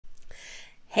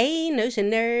Hey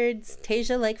Notion nerds,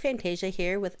 Tasia like Fantasia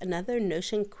here with another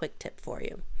Notion quick tip for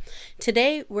you.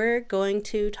 Today we're going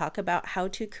to talk about how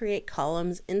to create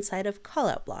columns inside of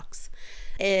callout blocks.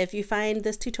 If you find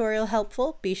this tutorial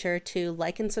helpful, be sure to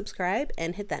like and subscribe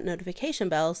and hit that notification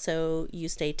bell so you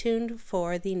stay tuned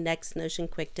for the next Notion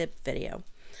quick tip video.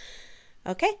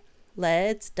 Okay,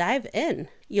 let's dive in.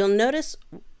 You'll notice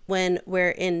when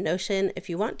we're in Notion, if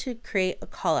you want to create a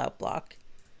callout block,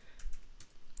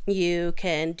 you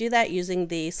can do that using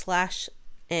the slash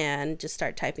and just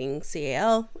start typing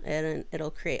CAL and it'll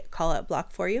create a callout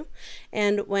block for you.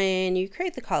 And when you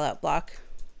create the callout block,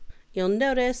 you'll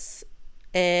notice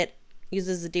it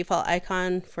uses the default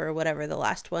icon for whatever the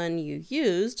last one you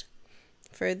used.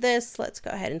 For this, let's go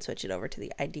ahead and switch it over to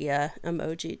the idea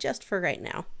emoji just for right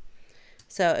now.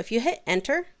 So if you hit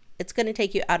enter, it's going to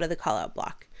take you out of the callout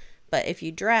block. But if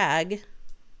you drag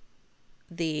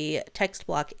the text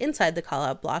block inside the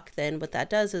callout block, then what that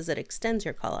does is it extends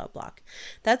your callout block.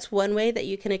 That's one way that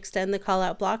you can extend the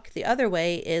callout block. The other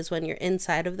way is when you're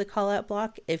inside of the callout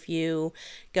block, if you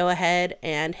go ahead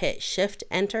and hit shift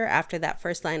enter after that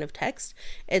first line of text,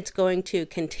 it's going to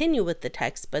continue with the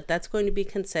text, but that's going to be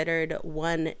considered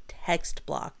one text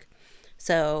block.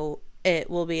 So it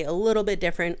will be a little bit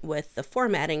different with the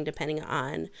formatting depending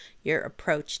on your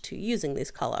approach to using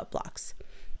these callout blocks.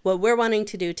 What we're wanting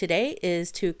to do today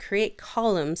is to create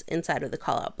columns inside of the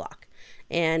callout block.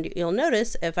 And you'll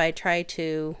notice if I try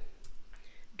to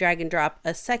drag and drop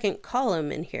a second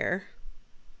column in here,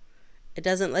 it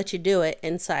doesn't let you do it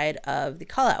inside of the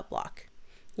callout block.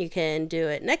 You can do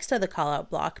it next to the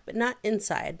callout block, but not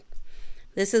inside.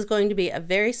 This is going to be a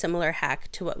very similar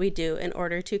hack to what we do in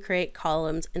order to create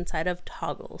columns inside of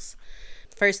toggles.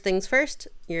 First things first,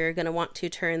 you're going to want to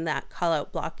turn that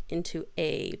callout block into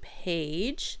a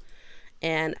page.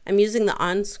 And I'm using the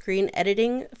on-screen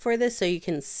editing for this so you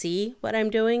can see what I'm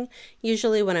doing.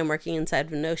 Usually when I'm working inside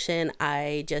of Notion,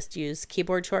 I just use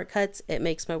keyboard shortcuts. It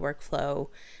makes my workflow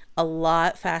a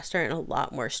lot faster and a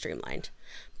lot more streamlined.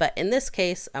 But in this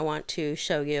case, I want to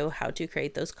show you how to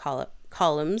create those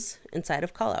columns inside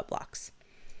of callout blocks.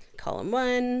 Column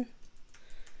 1,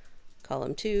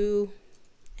 column 2,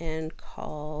 and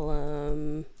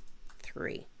column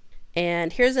 3.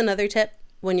 And here's another tip.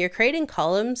 When you're creating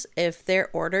columns, if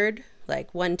they're ordered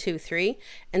like 1, 2, 3,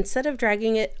 instead of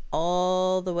dragging it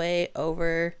all the way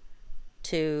over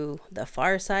to the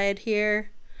far side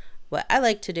here, what I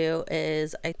like to do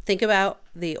is I think about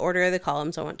the order of the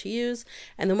columns I want to use,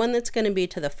 and the one that's going to be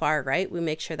to the far right, we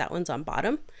make sure that one's on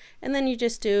bottom, and then you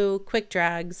just do quick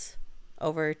drags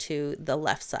over to the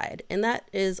left side, and that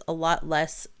is a lot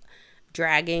less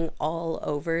dragging all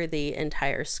over the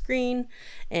entire screen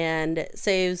and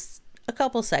saves a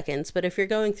couple seconds. But if you're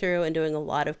going through and doing a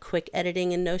lot of quick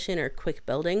editing in Notion or quick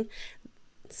building,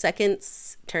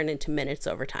 seconds turn into minutes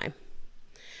over time.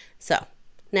 So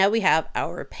now we have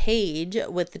our page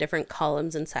with the different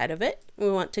columns inside of it. We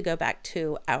want to go back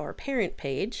to our parent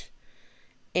page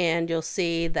and you'll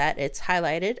see that it's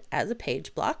highlighted as a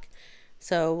page block.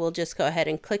 So we'll just go ahead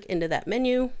and click into that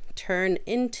menu, turn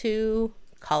into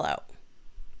callout.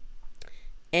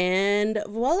 And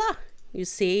voila, you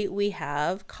see we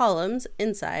have columns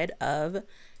inside of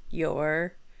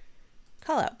your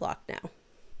callout block now.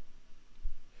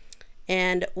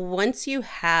 And once you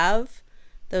have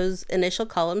those initial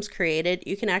columns created,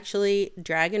 you can actually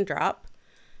drag and drop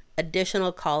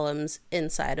additional columns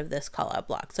inside of this callout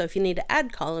block. So if you need to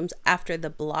add columns after the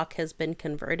block has been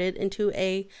converted into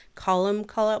a column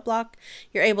callout block,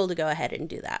 you're able to go ahead and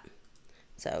do that.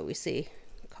 So we see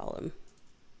column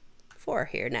 4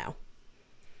 here now.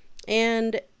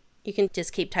 And you can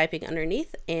just keep typing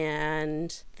underneath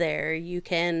and there you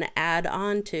can add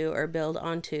on to or build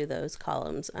onto those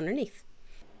columns underneath.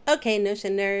 Okay,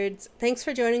 Notion nerds, thanks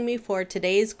for joining me for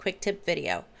today's quick tip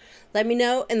video. Let me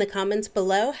know in the comments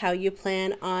below how you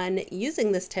plan on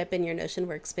using this tip in your Notion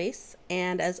workspace.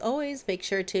 And as always, make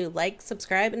sure to like,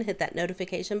 subscribe, and hit that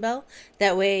notification bell.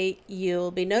 That way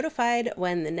you'll be notified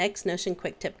when the next Notion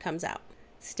quick tip comes out.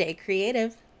 Stay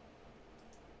creative.